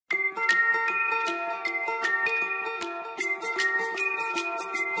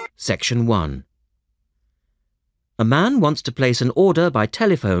Section 1. A man wants to place an order by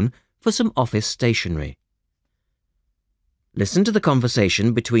telephone for some office stationery. Listen to the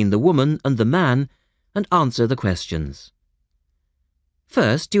conversation between the woman and the man and answer the questions.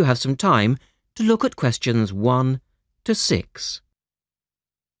 First, you have some time to look at questions 1 to 6.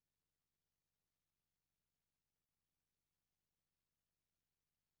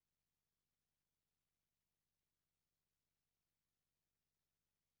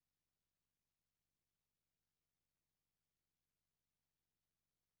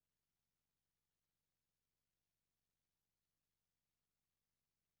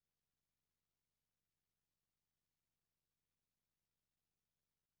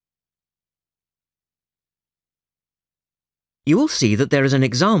 You will see that there is an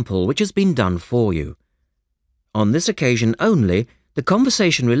example which has been done for you. On this occasion only, the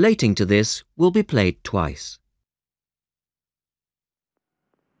conversation relating to this will be played twice.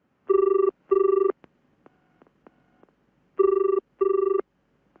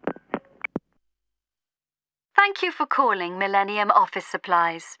 Thank you for calling Millennium Office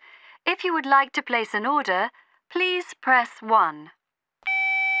Supplies. If you would like to place an order, please press 1.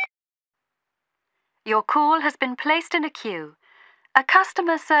 Your call has been placed in a queue. A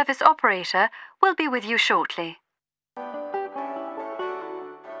customer service operator will be with you shortly.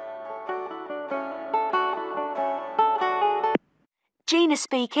 Gina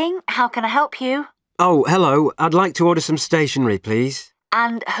speaking. How can I help you? Oh, hello. I'd like to order some stationery, please.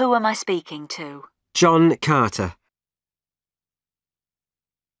 And who am I speaking to? John Carter.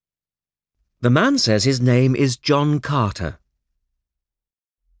 The man says his name is John Carter.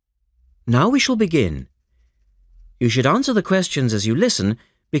 Now we shall begin. You should answer the questions as you listen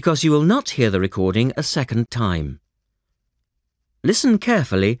because you will not hear the recording a second time. Listen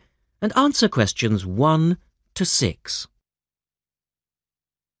carefully and answer questions 1 to 6.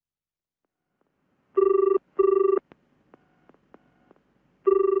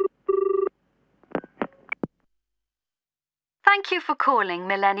 Thank you for calling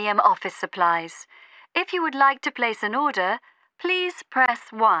Millennium Office Supplies. If you would like to place an order, please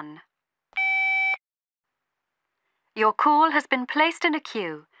press 1. Your call has been placed in a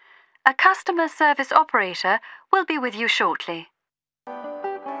queue. A customer service operator will be with you shortly.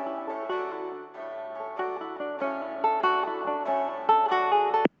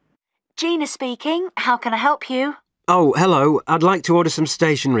 Gina speaking. How can I help you? Oh, hello. I'd like to order some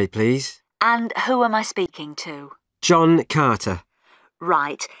stationery, please. And who am I speaking to? John Carter.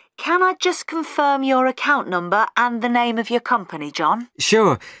 Right. Can I just confirm your account number and the name of your company, John?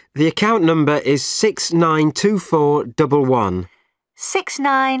 Sure. The account number is 692411.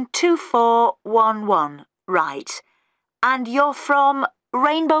 692411. Right. And you're from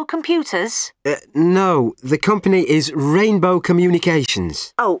Rainbow Computers? No, the company is Rainbow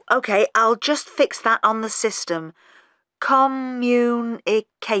Communications. Oh, OK. I'll just fix that on the system.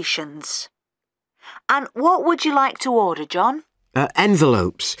 Communications. And what would you like to order, John?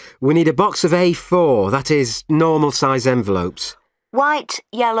 Envelopes. We need a box of A4, that is, normal size envelopes. White,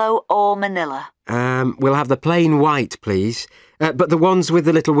 yellow or manila? We'll have the plain white, please. But the ones with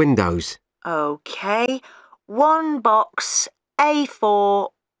the little windows. OK. 1 box,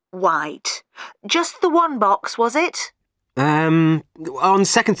 A4, white. Just the 1 box, was it? On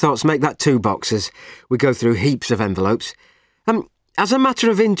second thoughts, make that 2 boxes. We go through heaps of envelopes. As a matter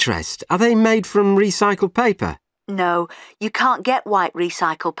of interest, are they made from recycled paper? No, you can't get white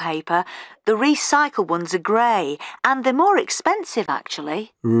recycled paper. The recycled ones are grey, and they're more expensive,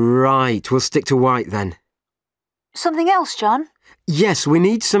 actually. Right, we'll stick to white then. Something else, John? Yes, we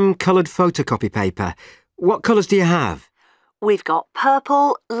need some coloured photocopy paper. What colours do you have? We've got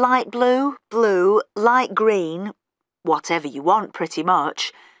purple, light blue, blue, light green, whatever you want, pretty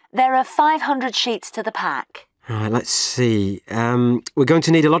much. There are 500 sheets to the pack. Right, let's see. We're going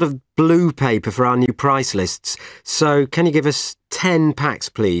to need a lot of blue paper for our new price lists. So can you give us 10 packs,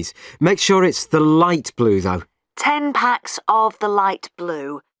 please? Make sure it's the light blue, though. 10 packs of the light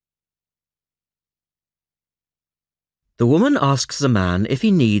blue. The woman asks the man if he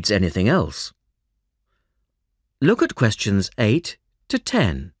needs anything else. Look at questions 8 to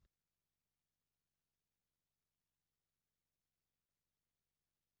 10.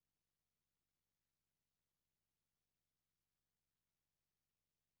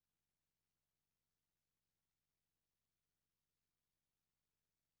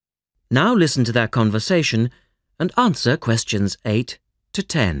 Now listen to their conversation and answer questions 8 to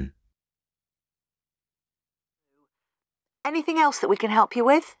 10. Anything else that we can help you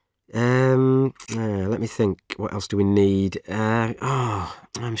with? Let me think. What else do we need?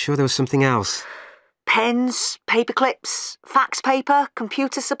 I'm sure there was something else. Pens, paper clips, fax paper,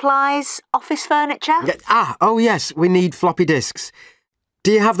 computer supplies, office furniture. Oh yes, we need floppy disks.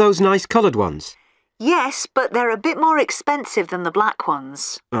 Do you have those nice coloured ones? Yes, but they're a bit more expensive than the black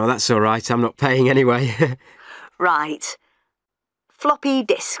ones. Oh, that's all right. I'm not paying anyway. Right. Floppy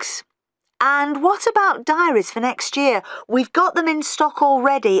disks. And what about diaries for next year? We've got them in stock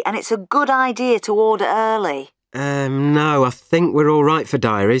already and it's a good idea to order early. No, I think we're all right for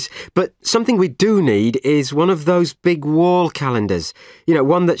diaries. But something we do need is one of those big wall calendars. You know,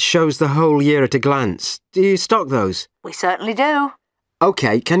 one that shows the whole year at a glance. Do you stock those? We certainly do.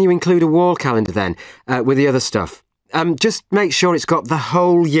 OK, can you include a wall calendar then, with the other stuff? Just make sure it's got the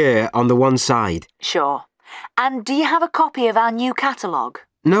whole year on the one side. Sure. And do you have a copy of our new catalogue?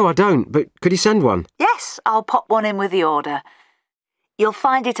 No, I don't, but could you send one? Yes, I'll pop one in with the order. You'll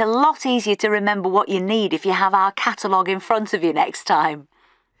find it a lot easier to remember what you need if you have our catalogue in front of you next time.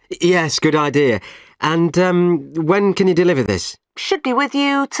 Yes, good idea. And when can you deliver this? Should be with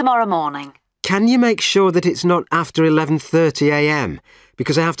you tomorrow morning. Can you make sure that it's not after 11:30am?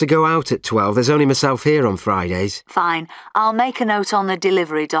 Because I have to go out at 12. There's only myself here on Fridays. Fine. I'll make a note on the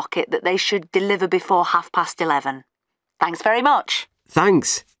delivery docket that they should deliver before 11:30. Thanks very much.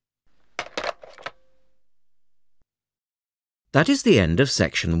 Thanks. That is the end of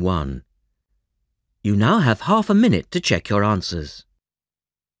section 1. You now have half a minute to check your answers.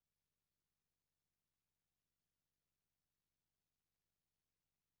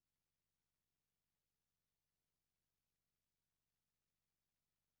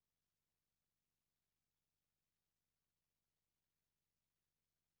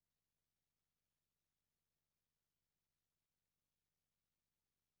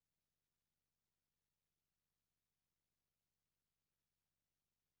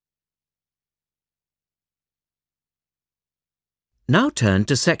 Now turn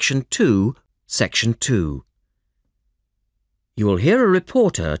to section 2, section 2. You will hear a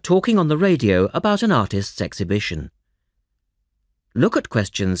reporter talking on the radio about an artist's exhibition. Look at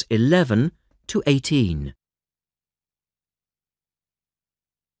questions 11 to 18.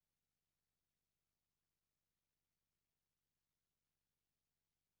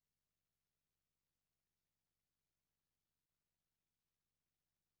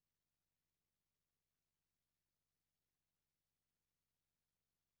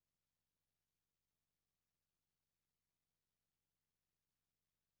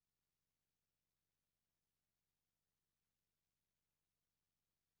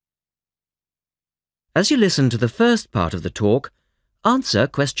 As you listen to the first part of the talk, answer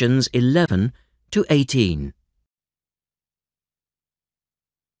questions 11 to 18.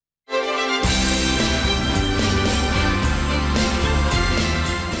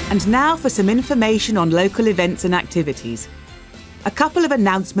 And now for some information on local events and activities. A couple of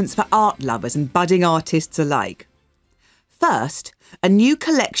announcements for art lovers and budding artists alike. First, a new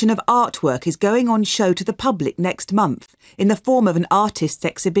collection of artwork is going on show to the public next month in the form of an artist's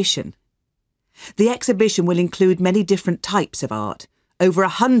exhibition. The exhibition will include many different types of art, over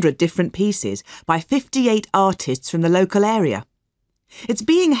 100 different pieces by 58 artists from the local area. It's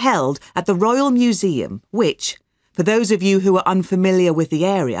being held at the Royal Museum, which, for those of you who are unfamiliar with the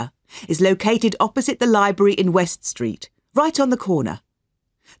area, is located opposite the library in West Street, right on the corner.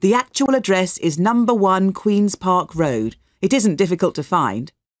 The actual address is number 1 Queen's Park Road. It isn't difficult to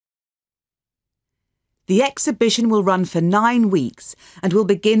find. The exhibition will run for 9 weeks and will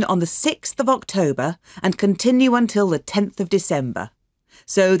begin on the 6th of October and continue until the 10th of December.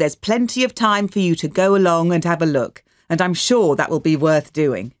 So there's plenty of time for you to go along and have a look, and I'm sure that will be worth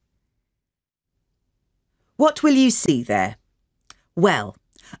doing. What will you see there? Well,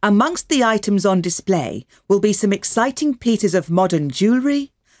 amongst the items on display will be some exciting pieces of modern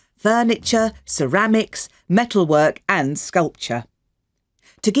jewellery, furniture, ceramics, metalwork and sculpture.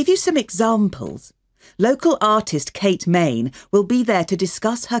 To give you some examples, local artist Kate Main will be there to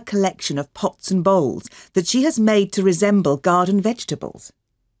discuss her collection of pots and bowls that she has made to resemble garden vegetables.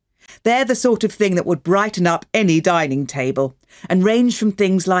 They're the sort of thing that would brighten up any dining table and range from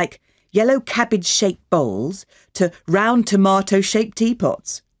things like yellow cabbage-shaped bowls to round tomato-shaped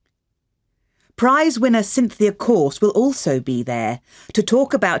teapots. Prize winner Cynthia Corse will also be there to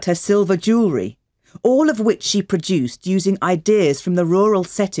talk about her silver jewellery, all of which she produced using ideas from the rural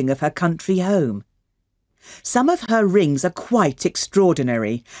setting of her country home. Some of her rings are quite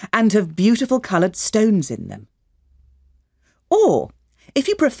extraordinary and have beautiful coloured stones in them. Or, if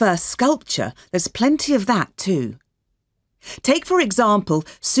you prefer sculpture, there's plenty of that too. Take, for example,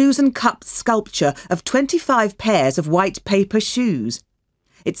 Susan Cupp's sculpture of 25 pairs of white paper shoes.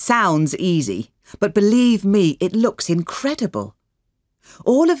 It sounds easy, but believe me, it looks incredible.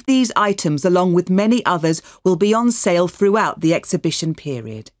 All of these items, along with many others, will be on sale throughout the exhibition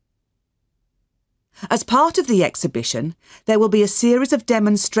period. As part of the exhibition, there will be a series of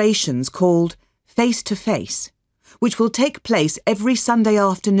demonstrations called Face to Face, which will take place every Sunday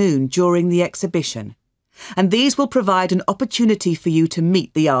afternoon during the exhibition, and these will provide an opportunity for you to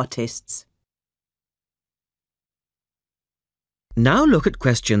meet the artists. Now look at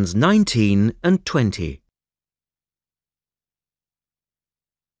questions 19 and 20.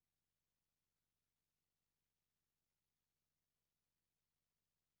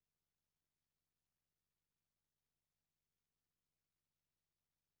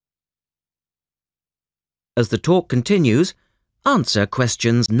 As the talk continues, answer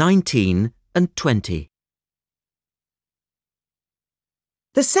questions 19 and 20.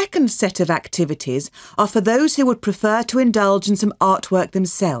 The second set of activities are for those who would prefer to indulge in some artwork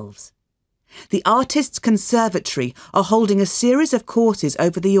themselves. The Artists' Conservatory are holding a series of courses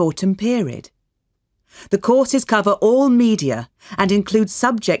over the autumn period. The courses cover all media and include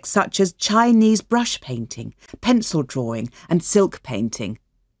subjects such as Chinese brush painting, pencil drawing and silk painting.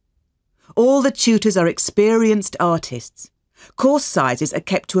 All the tutors are experienced artists. Course sizes are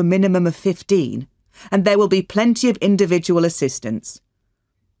kept to a minimum of 15, and there will be plenty of individual assistance.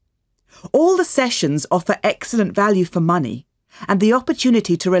 All the sessions offer excellent value for money and the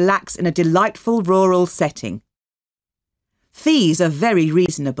opportunity to relax in a delightful rural setting. Fees are very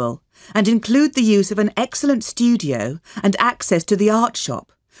reasonable and include the use of an excellent studio and access to the art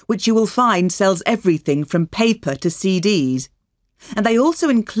shop, which you will find sells everything from paper to CDs. And they also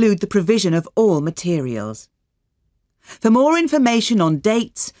include the provision of all materials. For more information on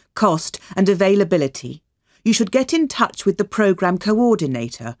dates, cost and availability, you should get in touch with the programme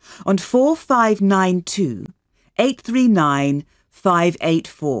coordinator on 4592 839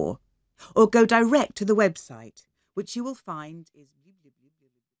 584 or go direct to the website, which you will find is...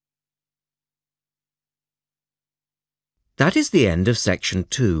 That is the end of section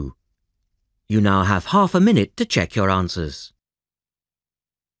 2. You now have half a minute to check your answers.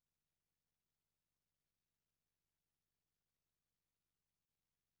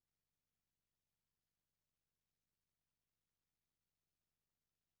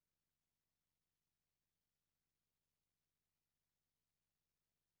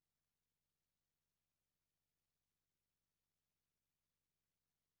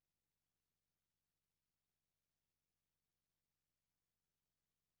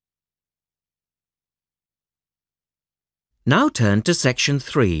 Now turn to section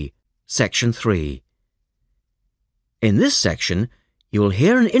 3, section 3. In this section, you will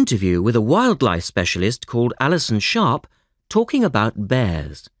hear an interview with a wildlife specialist called Alison Sharp talking about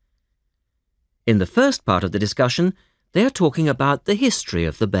bears. In the first part of the discussion, they are talking about the history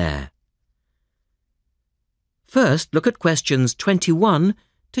of the bear. First, look at questions 21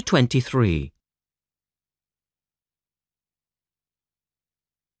 to 23.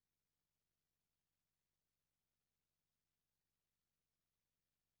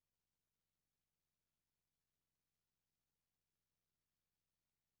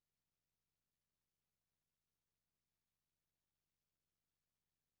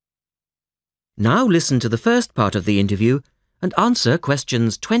 Now listen to the first part of the interview and answer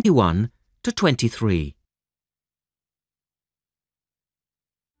questions 21 to 23.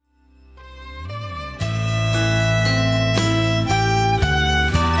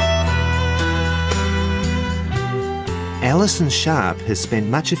 Alison Sharp has spent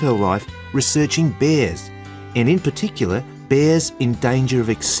much of her life researching bears, and in particular, bears in danger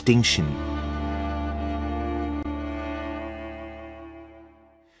of extinction.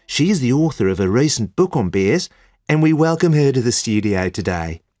 She is the author of a recent book on bears, and we welcome her to the studio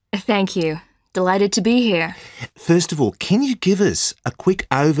today. Thank you. Delighted to be here. First of all, can you give us a quick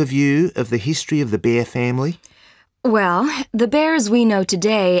overview of the history of the bear family? Well, the bears we know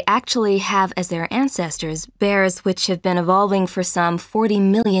today actually have as their ancestors bears which have been evolving for some 40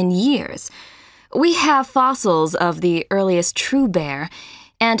 million years. We have fossils of the earliest true bear,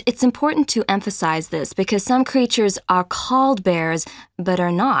 and it's important to emphasize this because some creatures are called bears but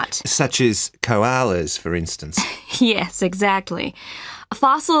are not. Such as koalas, for instance. Yes, exactly.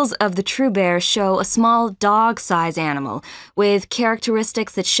 Fossils of the true bear show a small dog-size animal with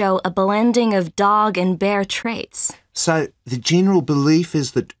characteristics that show a blending of dog and bear traits. So the general belief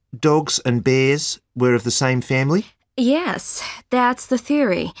is that dogs and bears were of the same family? Yes, that's the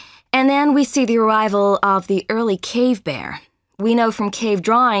theory. And then we see the arrival of the early cave bear. We know from cave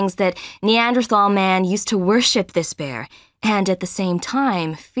drawings that Neanderthal man used to worship this bear and at the same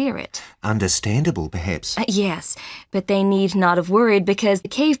time fear it. Understandable, perhaps. Yes, but they need not have worried because the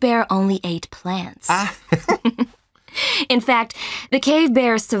cave bear only ate plants. In fact, the cave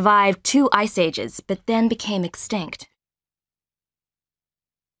bears survived 2 ice ages, but then became extinct.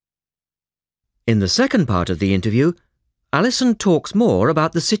 In the second part of the interview, Alison talks more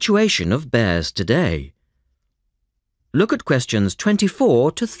about the situation of bears today. Look at questions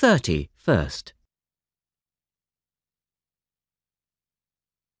 24 to 30 first.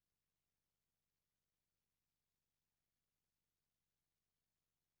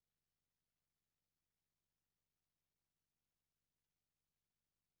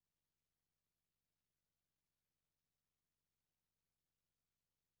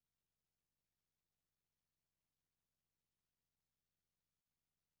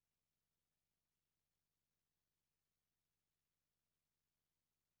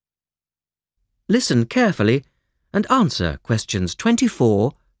 Listen carefully and answer questions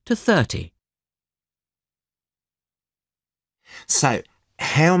 24 to 30. So,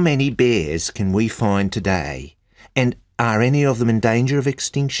 how many bears can we find today? And are any of them in danger of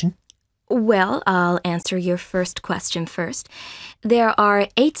extinction? Well, I'll answer your first question first. There are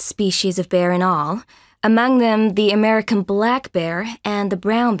 8 species of bear in all, among them the American black bear and the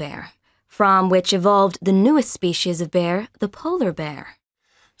brown bear, from which evolved the newest species of bear, the polar bear.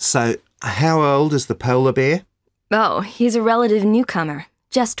 So, how old is the polar bear? Oh, he's a relative newcomer,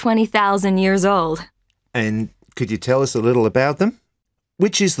 just 20,000 years old. And could you tell us a little about them?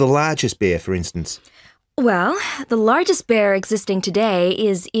 Which is the largest bear, for instance? Well, the largest bear existing today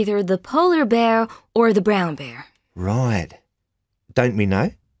is either the polar bear or the brown bear. Right. Don't we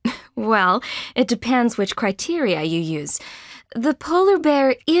know? Well, it depends which criteria you use. The polar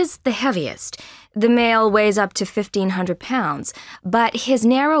bear is the heaviest. The male weighs up to 1,500 pounds, but his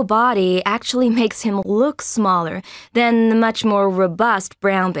narrow body actually makes him look smaller than the much more robust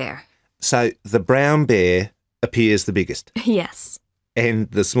brown bear. So, the brown bear appears the biggest. Yes. And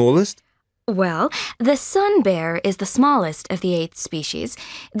the smallest? Well, the sun bear is the smallest of the 8 species.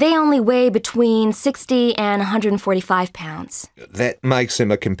 They only weigh between 60 and 145 pounds. That makes him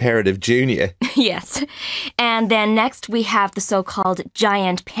a comparative junior. Yes. And then next we have the so-called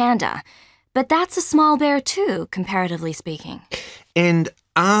giant panda. But that's a small bear too, comparatively speaking. And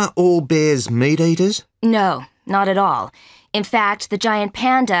are all bears meat eaters? No, not at all. In fact, the giant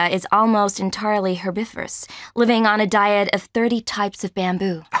panda is almost entirely herbivorous, living on a diet of 30 types of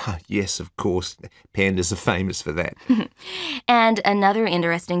bamboo. Ah, yes, of course. Pandas are famous for that. And another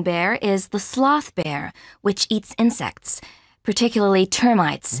interesting bear is the sloth bear, which eats insects, particularly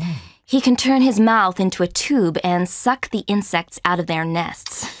termites. He can turn his mouth into a tube and suck the insects out of their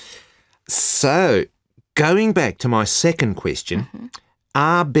nests. So, going back to my second question,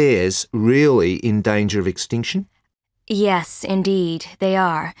 are bears really in danger of extinction? Yes, indeed, they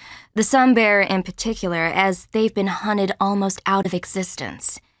are. The sun bear in particular, as they've been hunted almost out of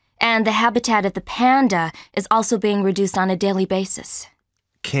existence. And the habitat of the panda is also being reduced on a daily basis.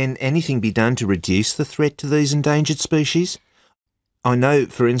 Can anything be done to reduce the threat to these endangered species? I know,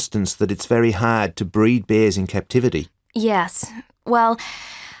 for instance, that it's very hard to breed bears in captivity. Yes. Well,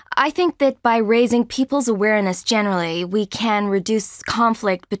 I think that by raising people's awareness generally, we can reduce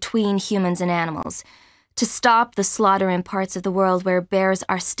conflict between humans and animals, to stop the slaughter in parts of the world where bears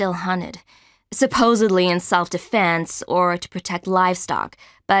are still hunted, supposedly in self-defense or to protect livestock,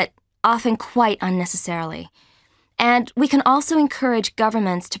 but often quite unnecessarily. And we can also encourage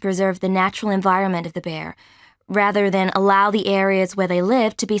governments to preserve the natural environment of the bear, rather than allow the areas where they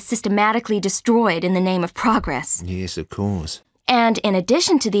live to be systematically destroyed in the name of progress. Yes, of course. And in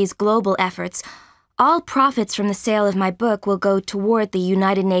addition to these global efforts, all profits from the sale of my book will go toward the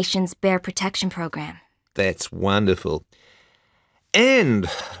United Nations Bear Protection Program. That's wonderful. And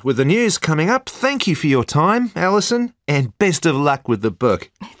with the news coming up, thank you for your time, Alison, and best of luck with the book.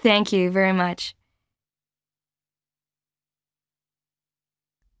 Thank you very much.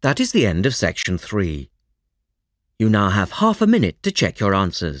 That is the end of section 3. You now have half a minute to check your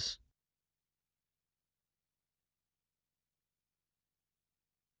answers.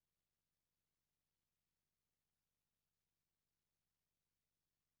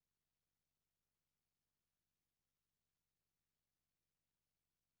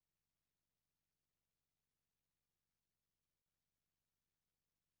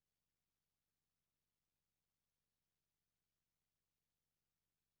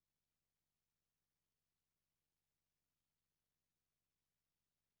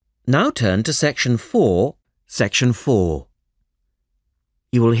 Now turn to section 4, section 4.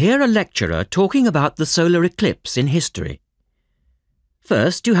 You will hear a lecturer talking about the solar eclipse in history.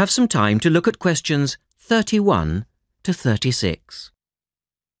 First, you have some time to look at questions 31 to 36.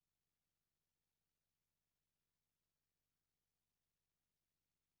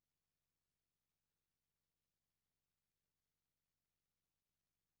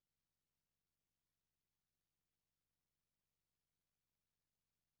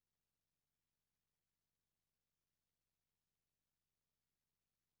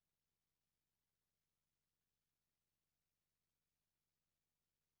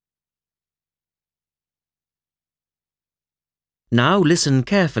 Now listen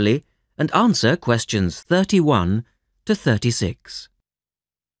carefully and answer questions 31 to 36.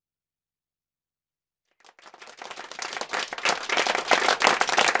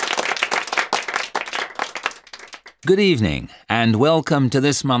 Good evening and welcome to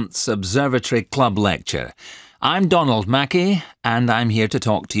this month's Observatory Club lecture. I'm Donald Mackey and I'm here to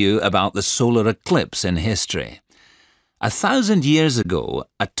talk to you about the solar eclipse in history. 1,000 years ago,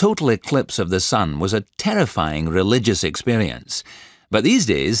 a total eclipse of the sun was a terrifying religious experience. But these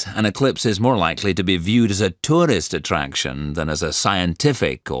days, an eclipse is more likely to be viewed as a tourist attraction than as a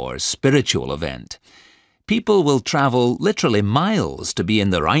scientific or spiritual event. People will travel literally miles to be in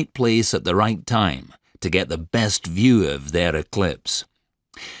the right place at the right time to get the best view of their eclipse.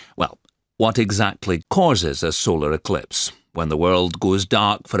 Well, what exactly causes a solar eclipse when the world goes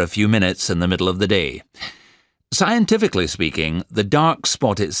dark for a few minutes in the middle of the day? Scientifically speaking, the dark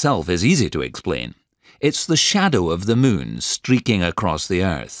spot itself is easy to explain. It's the shadow of the moon streaking across the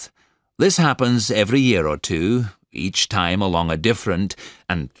Earth. This happens every year or two, each time along a different,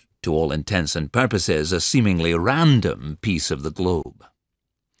 and to all intents and purposes, a seemingly random piece of the globe.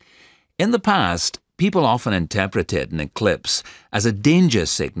 In the past, people often interpreted an eclipse as a danger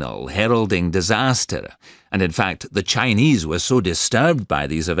signal heralding disaster, and in fact the Chinese were so disturbed by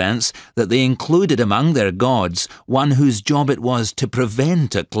these events that they included among their gods one whose job it was to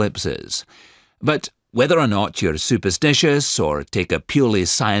prevent eclipses. But whether or not you're superstitious or take a purely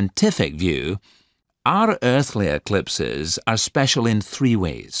scientific view, our earthly eclipses are special in three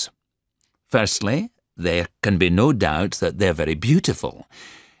ways. Firstly, there can be no doubt that they're very beautiful.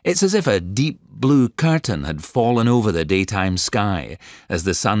 It's as if a deep blue curtain had fallen over the daytime sky as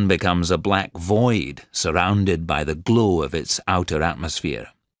the sun becomes a black void surrounded by the glow of its outer atmosphere.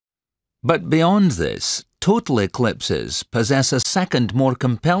 But beyond this, total eclipses possess a second, more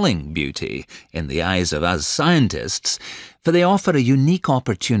compelling beauty in the eyes of us scientists, for they offer a unique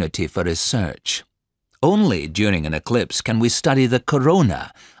opportunity for research. Only during an eclipse can we study the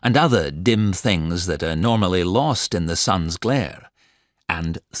corona and other dim things that are normally lost in the sun's glare.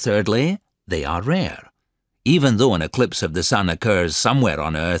 And thirdly, they are rare. Even though an eclipse of the sun occurs somewhere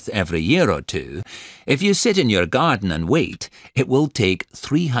on Earth every year or two, if you sit in your garden and wait, it will take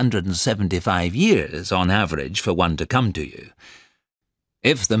 375 years on average for one to come to you.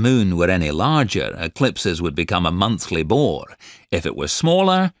 If the moon were any larger, eclipses would become a monthly bore. If it were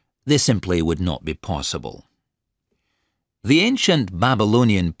smaller, they simply would not be possible. The ancient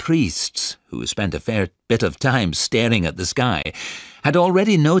Babylonian priests, who spent a fair bit of time staring at the sky, had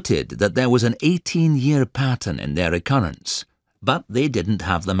already noted that there was an 18-year pattern in their occurrence, but they didn't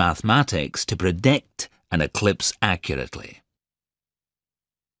have the mathematics to predict an eclipse accurately.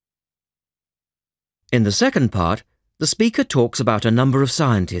 In the second part, the speaker talks about a number of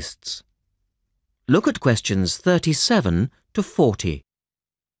scientists. Look at questions 37 to 40.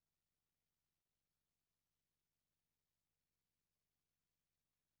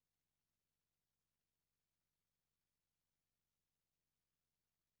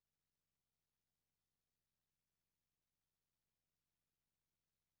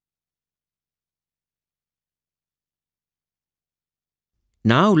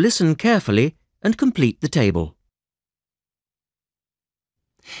 Now listen carefully and complete the table.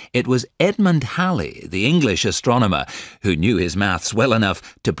 It was Edmund Halley, the English astronomer, who knew his maths well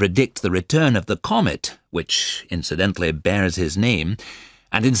enough to predict the return of the comet, which incidentally bears his name,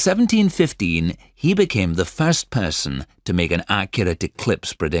 and in 1715 he became the first person to make an accurate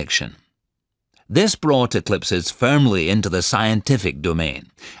eclipse prediction. This brought eclipses firmly into the scientific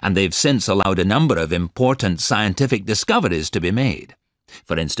domain, and they've since allowed a number of important scientific discoveries to be made.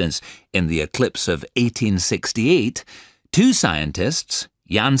 For instance, in the eclipse of 1868, two scientists,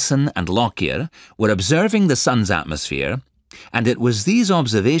 Janssen and Lockyer, were observing the sun's atmosphere, and it was these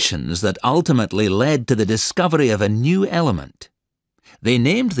observations that ultimately led to the discovery of a new element. They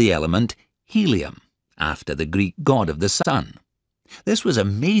named the element helium, after the Greek god of the sun. This was a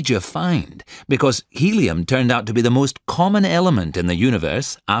major find, because helium turned out to be the most common element in the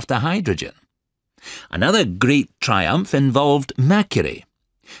universe after hydrogen. Another great triumph involved Mercury.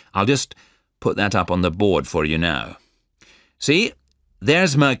 I'll just put that up on the board for you now. See,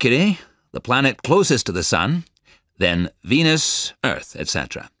 there's Mercury, the planet closest to the sun, then Venus, Earth,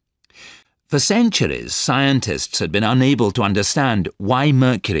 etc. For centuries, scientists had been unable to understand why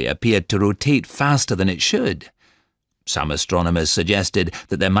Mercury appeared to rotate faster than it should. Some astronomers suggested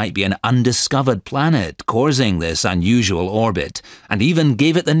that there might be an undiscovered planet causing this unusual orbit, and even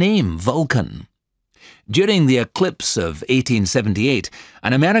gave it the name Vulcan. During the eclipse of 1878,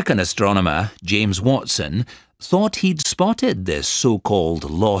 an American astronomer, James Watson, thought he'd spotted this so-called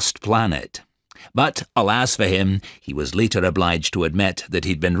lost planet. But, alas for him, he was later obliged to admit that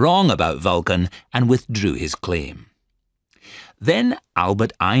he'd been wrong about Vulcan and withdrew his claim. Then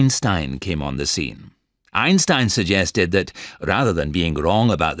Albert Einstein came on the scene. Einstein suggested that, rather than being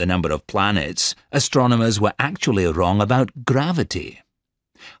wrong about the number of planets, astronomers were actually wrong about gravity.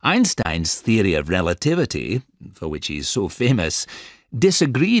 Einstein's theory of relativity, for which he's so famous,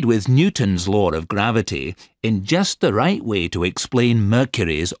 disagreed with Newton's law of gravity in just the right way to explain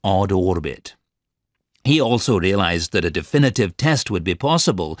Mercury's odd orbit. He also realised that a definitive test would be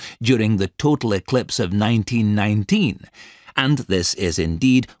possible during the total eclipse of 1919, and this is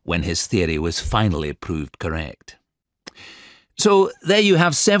indeed when his theory was finally proved correct. So there you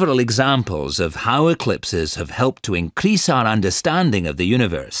have several examples of how eclipses have helped to increase our understanding of the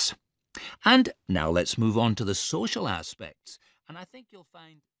universe. And now let's move on to the social aspects, and I think you'll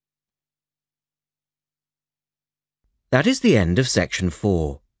find... That is the end of section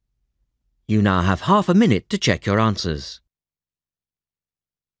 4. You now have half a minute to check your answers.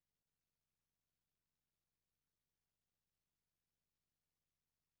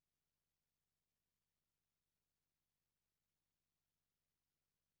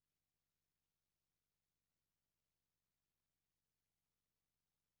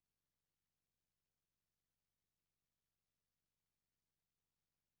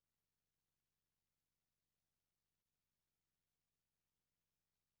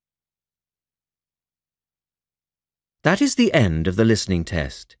 That is the end of the listening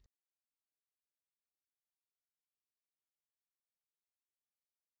test.